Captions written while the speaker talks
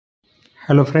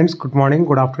Hello friends, good morning,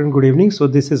 good afternoon, good evening. So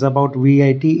this is about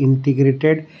VIT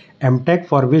Integrated m.tech,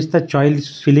 for which the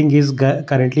choice filling is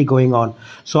currently going on.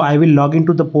 So I will log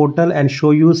into the portal and show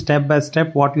you step by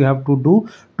step what you have to do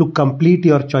to complete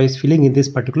your choice filling in this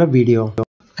particular video.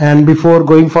 And before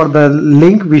going for the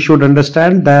link, we should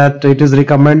understand that it is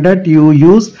recommended you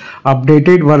use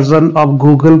updated version of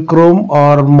Google Chrome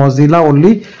or Mozilla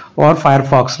only, or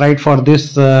Firefox, right, for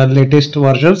this latest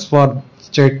versions for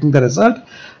checking the result.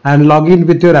 And log in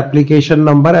with your application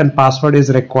number and password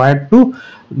is required to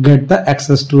get the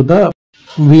access to the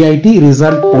VIT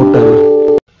result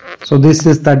portal. So this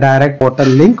is the direct portal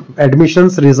link: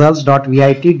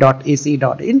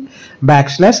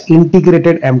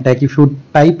 admissionsresults.vit.ac.in/integrated m.tech. If you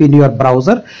type in your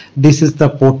browser, this is the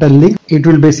portal link. It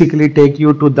will basically take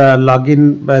you to the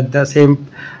login, the same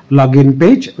login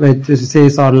page which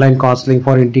says online counseling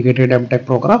for integrated m.tech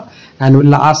program, and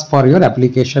will ask for your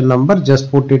application number. Just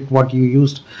put it what you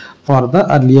used for the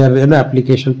earlier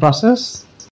application process.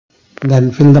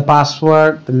 Then fill the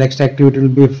password. The next activity will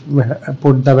be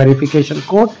put the verification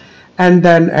code and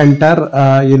then enter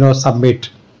submit.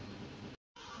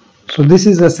 So this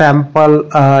is a sample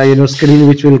screen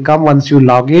which will come once you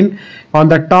log in. On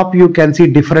the top you can see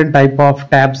different type of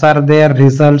tabs are there.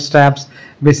 Results tabs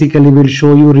basically will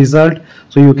show you result.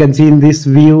 So you can see in this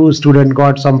view student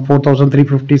got some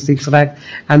 4356 rank,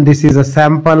 and this is a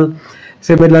sample.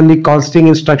 Similarly, counseling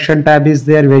instruction tab is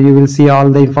there, where you will see all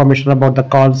the information about the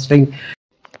counseling.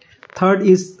 Third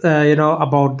is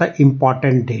about the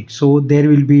important date. So there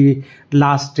will be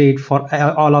last date for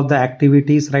all of the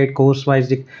activities, right? Course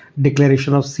wise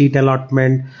declaration of seat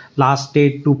allotment, last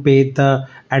date to pay the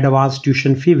advanced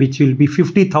tuition fee, which will be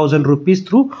 50,000 rupees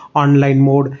through online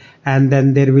mode, and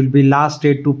then there will be last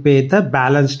date to pay the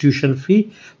balance tuition fee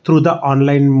through the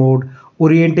online mode,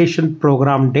 orientation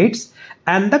program dates,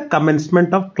 and the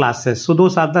commencement of classes. So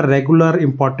those are the regular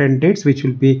important dates which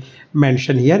will be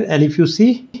mentioned here. And if you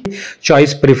see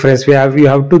choice preference, you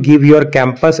have to give your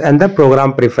campus and the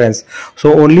program preference.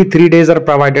 So only 3 days are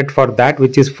provided for that,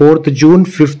 which is 4th June,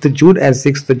 5th June and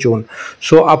 6th June.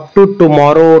 So up to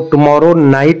tomorrow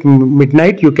night,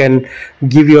 midnight, you can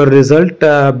give your result,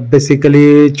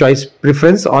 basically choice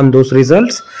preference on those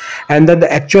results. And then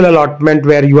the actual allotment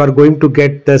where you are going to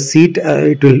get the seat,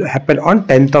 it will happen on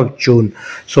 10th of June.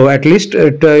 So at least we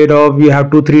have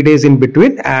 2-3 days in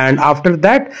between, and after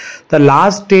that the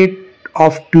last date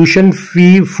of tuition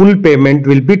fee full payment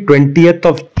will be 20th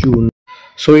of June.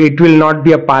 So it will not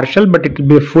be a partial, but it will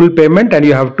be a full payment, and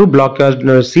you have to block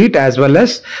your seat as well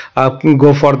as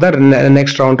go for the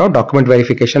next round of document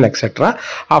verification, etc.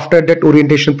 After that,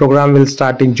 orientation program will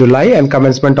start in July and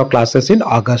commencement of classes in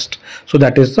August. So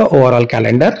that is the overall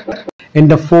calendar. In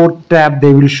the fourth tab,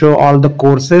 they will show all the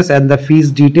courses and the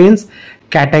fees details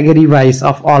category wise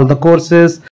of all the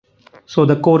courses. So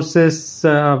the courses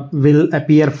will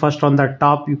appear first on the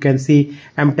top. You can see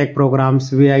m.tech programs,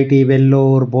 VIT,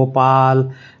 Vellore,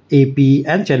 Bhopal, AP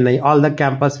and Chennai. All the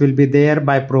campus will be there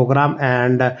by program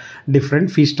and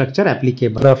different fee structure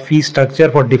applicable. The fee structure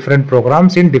for different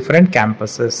programs in different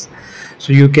campuses.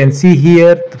 So you can see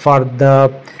here for the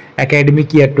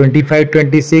academic year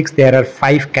 25-26 there are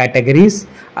 5 categories.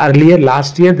 Earlier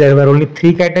last year there were only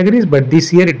 3 categories, but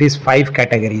this year it is 5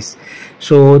 categories.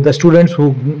 So the students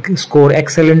who score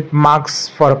excellent marks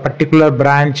for a particular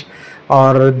branch,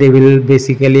 or they will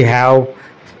basically have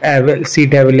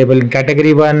seat available in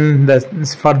category 1. The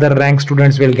further rank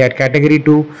students will get category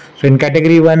 2. So in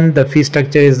category 1 the fee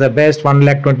structure is the best,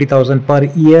 1,20,000 per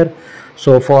year.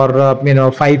 So for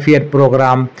 5-year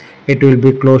program it will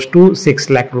be close to 6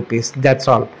 lakh rupees. That's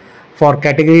all. For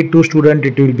category 2 student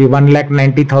it will be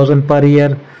 1,90,000 per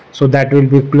year. So that will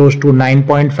be close to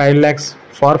 9.5 lakhs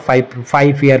for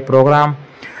 5-year program.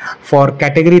 For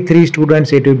category 3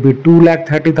 students it will be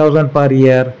 2,30,000 per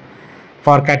year.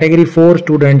 For category 4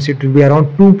 students it will be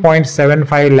around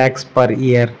 2.75 lakhs per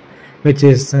year, which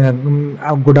is a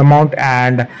good amount.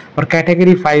 And for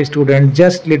category 5 students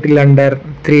just little under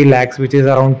 3 lakhs, which is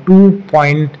around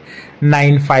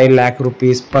 2.95 lakh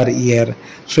rupees per year.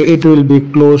 So it will be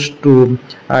close to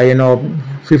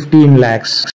 15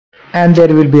 lakhs. And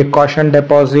there will be a caution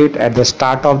deposit at the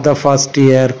start of the first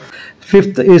year.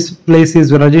 Fifth place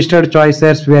is registered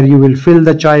choices, where you will fill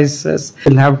the choices.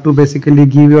 You'll have to basically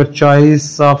give your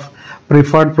choice of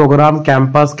preferred program,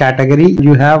 campus, category.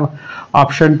 You have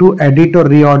option to edit or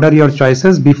reorder your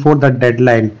choices before the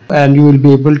deadline, and you will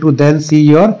be able to then see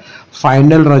your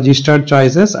final registered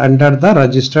choices under the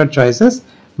registered choices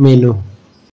menu.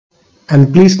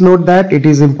 And please note that it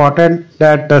is important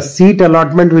that the seat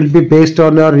allotment will be based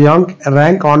on your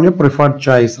rank on your preferred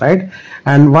choice, right?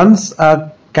 And once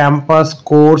a campus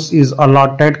course is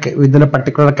allotted within a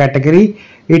particular category,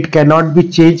 it cannot be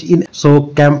changed in. So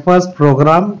campus,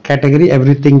 program, category,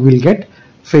 everything will get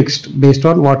fixed based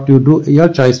on what you do, your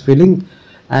choice filling,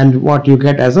 and what you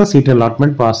get as a seat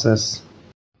allotment process.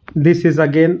 This is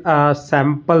again a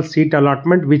sample seat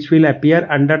allotment which will appear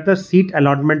under the seat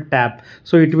allotment tab.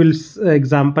 So it will,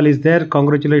 example is there,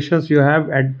 congratulations, you have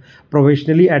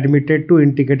provisionally admitted to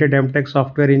integrated m.tech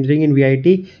software engineering in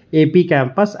VIT AP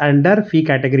campus under fee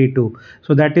category 2.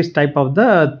 So that is type of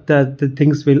the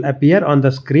things will appear on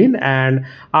the screen, and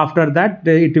after that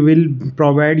it will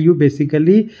provide you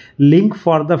basically link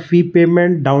for the fee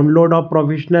payment, download of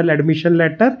provisional admission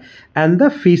letter, and the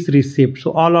fees receipt.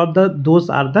 So all of those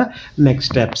are the next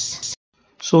steps.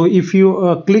 So if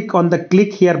you click on the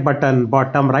click here button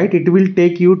bottom right, it will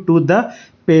take you to the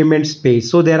payments page.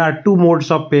 So there are two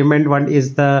modes of payment. One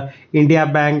is the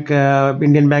Indian bank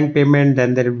payment,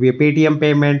 then there will be a Paytm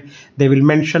payment. They will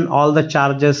mention all the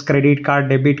charges, credit card,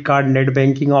 debit card, net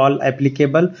banking, all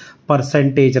applicable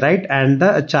percentage, right, and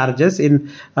the charges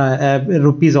in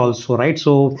rupees also, right.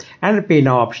 So, and pay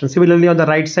now option. Similarly, on the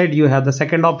right side you have the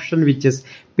second option, which is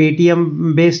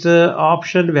Paytm based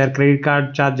option, where credit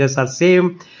card charges are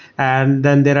same, and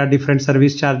then there are different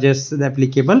service charges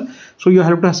applicable. So you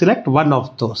have to select one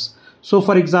of those. So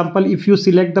for example, if you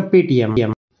select the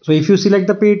Paytm, so if you select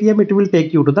the Paytm, it will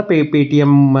take you to the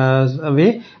Paytm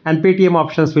way, and Paytm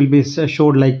options will be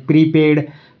showed like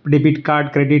prepaid, debit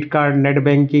card, credit card, net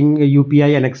banking,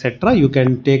 UPI, and etc. You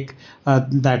can take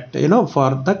that,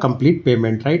 for the complete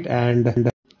payment, right?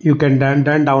 And you can then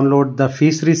download the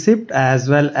fees receipt, as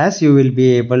well as you will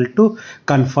be able to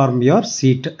confirm your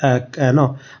seat,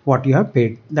 what you have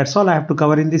paid. That's all I have to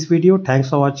cover in this video. Thanks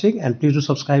for watching, and please do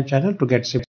subscribe channel to get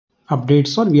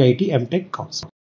updates on VIT m.tech counseling.